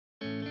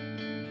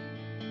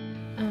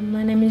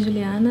My name is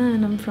Juliana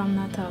and I'm from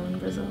Natal in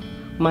Brazil.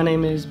 My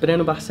name is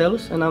Breno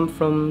Barcelos and I'm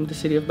from the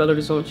city of Belo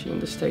Horizonte in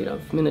the state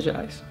of Minas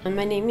Gerais.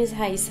 My name is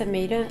Raíssa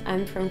Meira.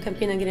 I'm from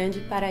Campina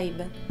Grande,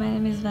 Paraíba. My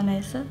name is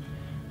Vanessa.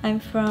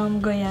 I'm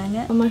from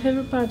Goiânia. My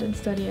favorite part of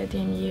study at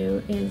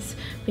DMU is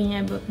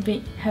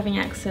having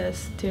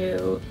access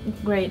to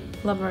great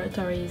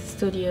laboratories,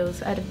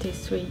 studios, editing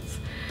suites.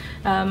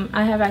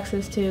 I have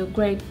access to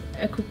great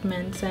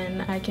equipment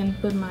and I can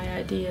put my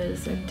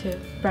ideas into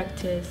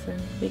practice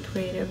and be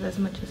creative as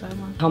much as I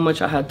want. How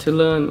much I had to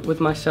learn with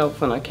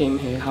myself when I came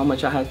here, how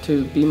much I had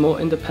to be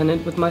more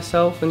independent with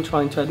myself and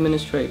trying to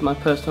administrate my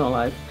personal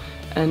life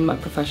and my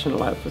professional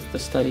life with the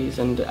studies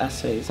and the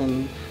essays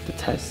and the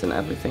tests and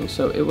everything.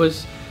 So it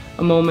was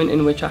a moment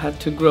in which I had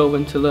to grow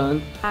and to learn.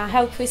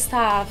 Helpful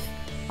staff,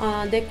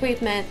 the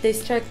equipment, the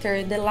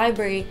instructor, the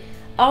library,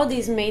 all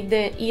this made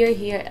the year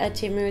here at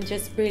DMU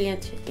just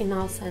brilliant in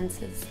all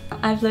senses.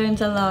 I've learned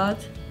a lot.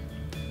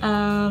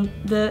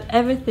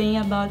 Everything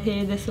about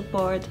here, the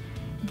support,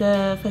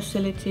 the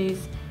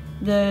facilities,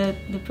 the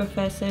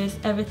professors,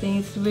 everything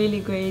is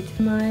really great.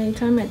 My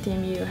time at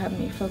DMU helped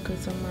me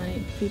focus on my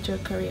future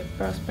career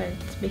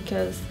prospects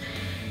because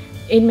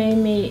it made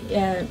me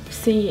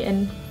see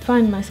and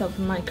find myself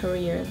in my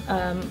career.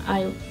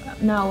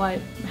 Now I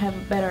have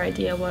a better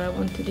idea what I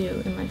want to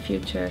do in my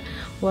future,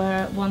 what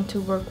I want to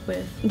work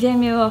with.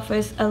 DMU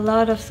offers a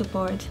lot of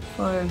support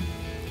for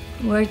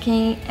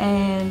working,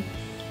 and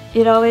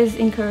it always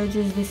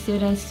encourages the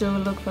students to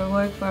look for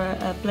work, for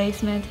a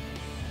placement,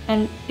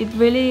 and it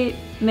really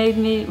made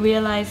me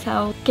realize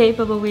how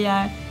capable we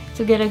are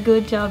to get a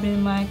good job in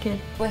the market.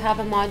 We have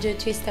a module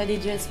to study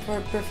just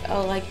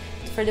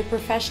for the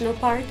professional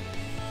part,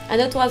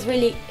 and that was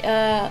really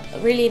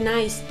really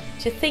nice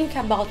to think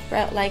about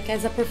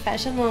as a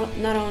professional,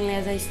 not only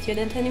as a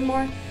student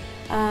anymore.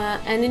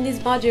 And in this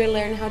module you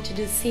learn how to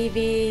do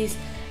CVs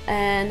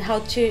and how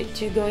to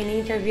go in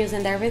interviews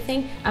and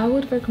everything. I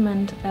would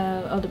recommend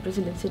all the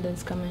Brazilian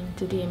students coming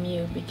to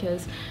DMU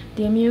because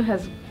DMU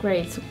has a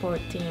great support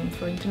team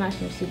for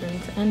international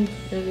students and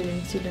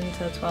Brazilian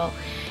students as well.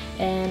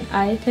 And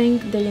I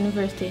think the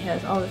university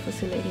has all the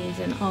facilities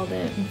and all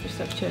the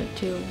infrastructure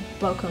to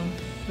welcome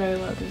very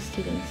well the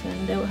students,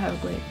 and they will have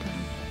a great time.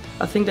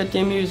 I think that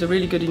DMU is a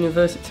really good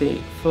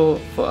university for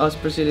us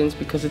Brazilians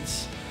because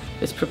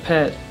it's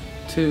prepared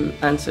to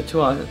answer to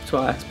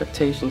our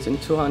expectations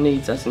and to our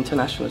needs as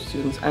international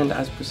students and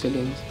as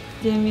Brazilians.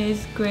 DMU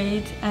is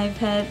great. I've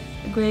had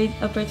great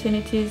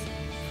opportunities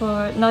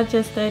for not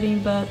just studying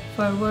but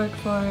for work,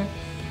 for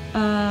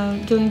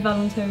doing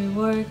voluntary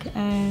work,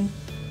 and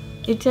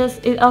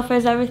it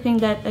offers everything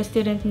that a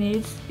student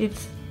needs.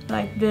 It's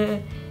like the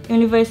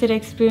university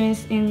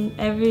experience in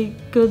every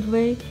good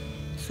way,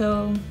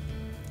 so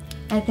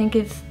I think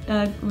it's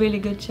a really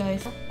good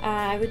choice.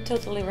 I would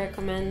totally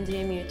recommend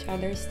DMU to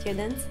other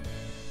students.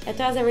 It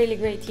was a really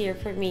great year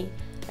for me.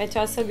 It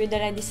was so good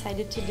that I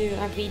decided to do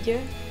a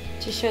video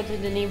to show to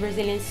the new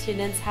Brazilian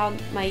students how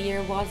my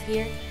year was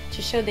here,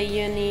 to show the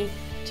uni,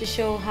 to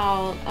show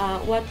how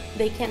what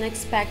they can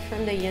expect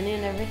from the uni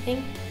and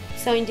everything.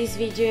 So in this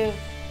video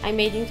I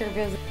made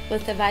interviews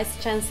with the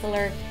Vice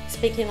Chancellor,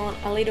 speaking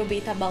a little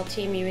bit about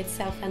DMU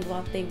itself and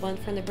what they want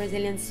from the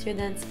Brazilian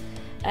students,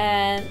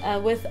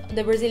 and with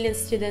the Brazilian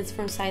students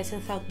from Science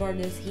and South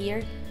Borders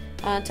here,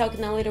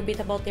 talking a little bit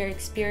about their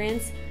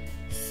experience.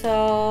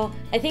 So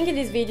I think in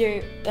this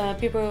video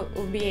people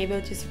will be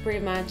able to see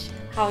pretty much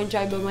how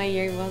enjoyable my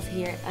year was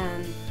here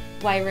and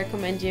why I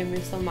recommend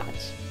DMU so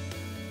much.